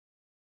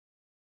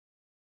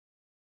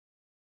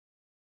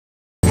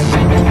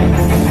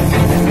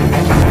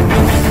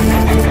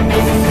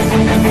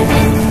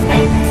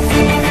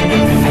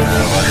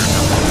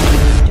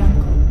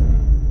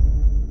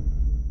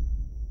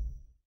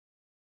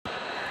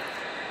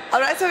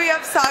Alright, so we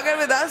have Sagar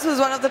with us, who's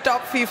one of the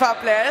top FIFA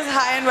players.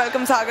 Hi and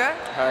welcome, Sagar.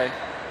 Hi.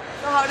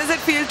 So how does it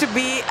feel to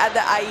be at the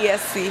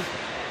IeSC?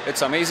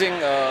 It's amazing.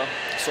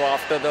 So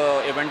after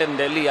the event in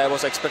Delhi, I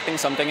was expecting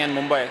something in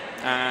Mumbai,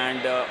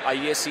 and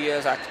IeSC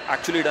has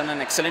actually done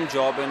an excellent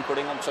job in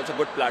putting up such a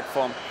good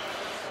platform.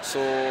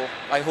 So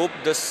I hope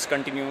this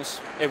continues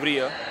every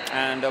year,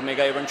 and a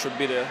mega event should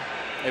be there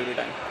every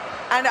time.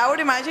 And I would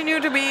imagine you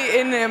to be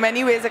in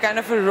many ways a kind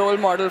of a role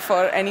model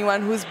for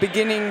anyone who's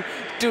beginning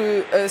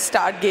to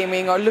start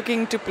gaming or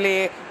looking to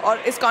play or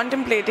is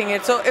contemplating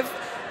it. So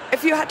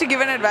if you had to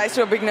give an advice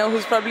to a beginner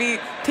who's probably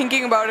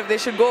thinking about if they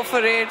should go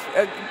for it,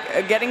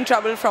 getting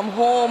trouble from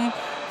home,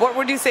 what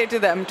would you say to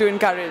them to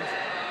encourage?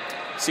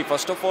 See,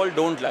 first of all,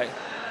 don't lie.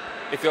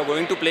 If you're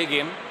going to play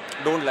game,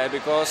 don't lie,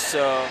 because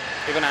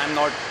even I'm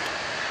not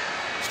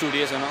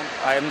studious,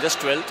 I am just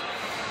 12th.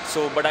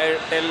 So, but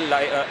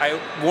I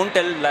won't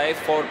tell lie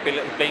for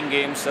playing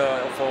games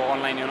for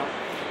online,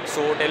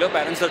 So tell your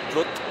parents the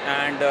truth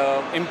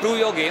and improve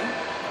your game.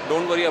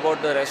 Don't worry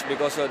about the rest,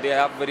 because they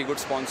have very good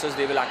sponsors.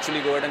 They will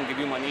actually go ahead and give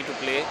you money to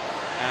play,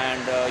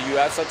 and you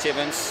have such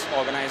events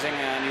organizing,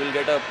 and you will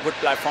get a good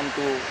platform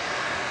to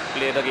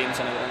play the games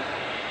and everything.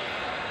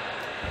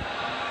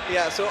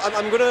 Yeah, so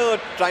I'm going to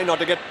try not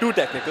to get too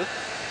technical,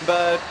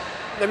 but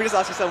let me just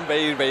ask you some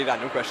very, very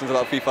random questions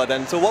about FIFA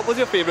then. So what was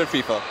your favorite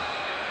FIFA?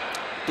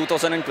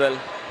 2012.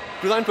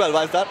 2012,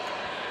 why is that?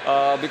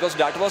 Because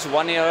that was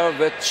one year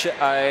which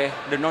I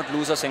did not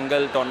lose a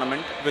single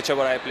tournament,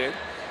 whichever I played.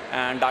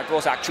 And that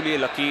was actually a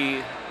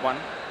lucky one.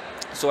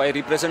 So I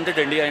represented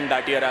India in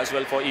that year as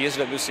well for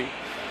ISWC.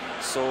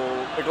 So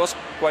it was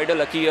quite a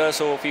lucky year.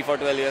 So FIFA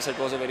 12 years, it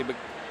was a very big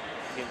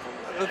game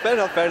for me. Fair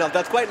enough, fair enough.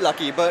 That's quite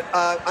lucky. But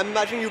I'm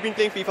imagining you've been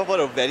playing FIFA for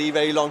a very,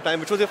 very long time.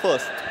 Which was your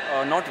first?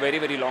 Not very,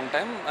 very long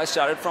time. I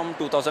started from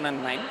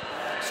 2009.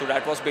 So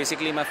that was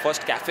basically my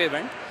first cafe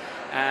event.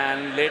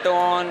 And later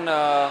on,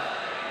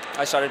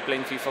 I started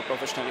playing FIFA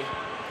professionally.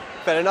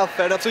 Fair enough,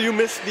 fair enough. So you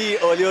missed the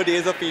earlier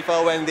days of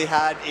FIFA when they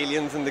had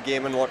aliens in the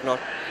game and whatnot?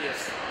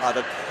 Yes. I've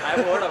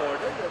heard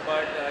about it,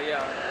 but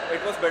yeah,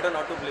 it was better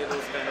not to play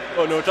those kind of games.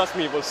 Oh no, trust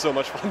me, it was so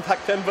much fun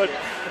back then. But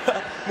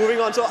yeah. Moving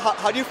on, so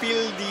how do you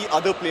feel the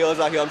other players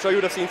are here? I'm sure you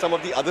would have seen some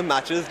of the other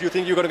matches. Do you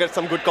think you're going to get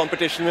some good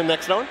competition in the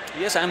next round?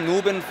 Yes, I'm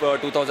noob in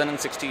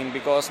 2016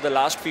 because the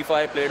last FIFA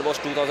I played was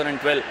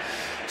 2012.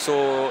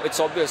 So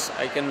it's obvious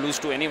I can lose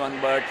to anyone,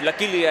 but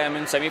luckily I am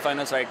in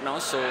semi-finals right now.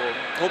 So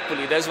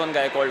hopefully there's one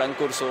guy called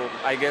Ankur, so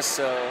I guess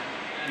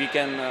we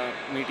can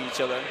meet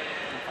each other in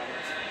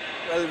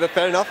finals. Well,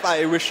 fair enough.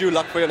 I wish you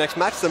luck for your next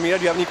match. Samira,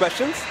 do you have any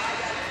questions?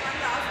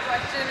 One last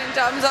question in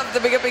terms of the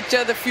bigger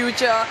picture, the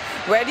future.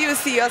 Where do you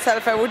see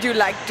yourself? Where would you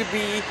like to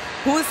be?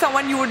 Who's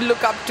someone you would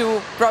look up to,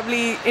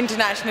 probably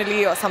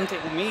internationally or something?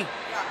 Me? Yeah.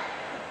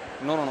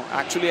 No.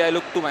 Actually, I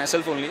look to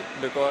myself only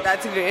because...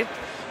 That's great.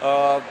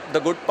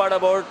 The good part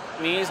about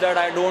me is that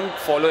I don't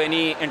follow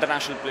any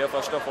international player,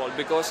 first of all,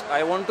 because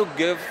I want to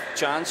give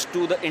chance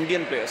to the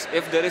Indian players.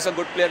 If there is a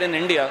good player in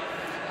India,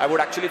 I would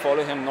actually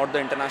follow him, not the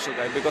international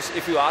guy. Because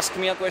if you ask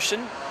me a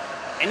question,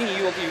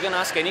 you can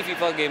ask any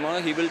FIFA gamer,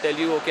 he will tell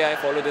you, okay, I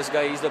follow this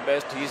guy, he's the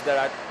best, he's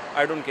that.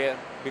 I don't care,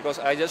 because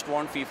I just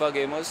want FIFA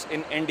gamers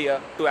in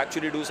India to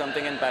actually do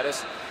something in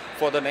Paris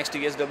for the next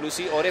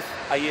ISWC, or if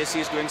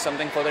IeSC is doing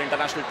something for the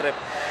international trip.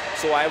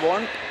 So I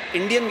want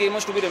Indian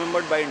gamers to be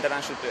remembered by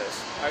international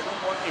players. I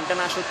don't want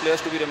international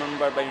players to be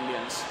remembered by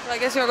Indians. So I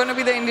guess you're going to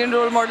be the Indian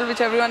role model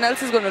which everyone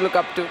else is going to look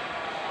up to.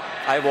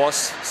 I was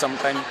some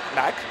time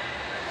back,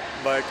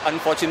 but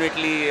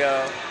unfortunately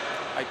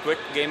I quit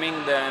gaming.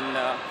 Then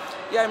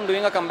yeah, I'm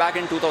doing a comeback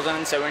in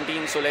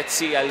 2017. So let's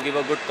see, I'll give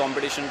a good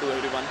competition to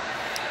everyone.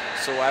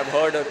 So I've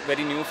heard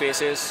very new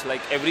faces,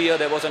 like every year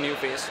there was a new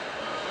face.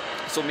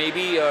 So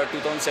maybe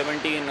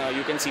 2017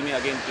 you can see me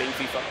again playing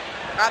FIFA.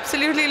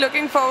 Absolutely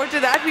looking forward to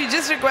that. We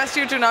just request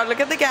you to now look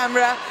at the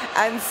camera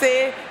and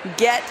say,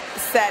 get,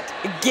 set,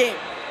 game.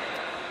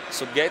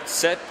 So get,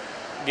 set,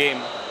 game.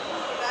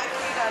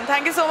 Nicely done.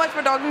 Thank you so much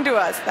for talking to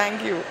us.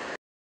 Thank you.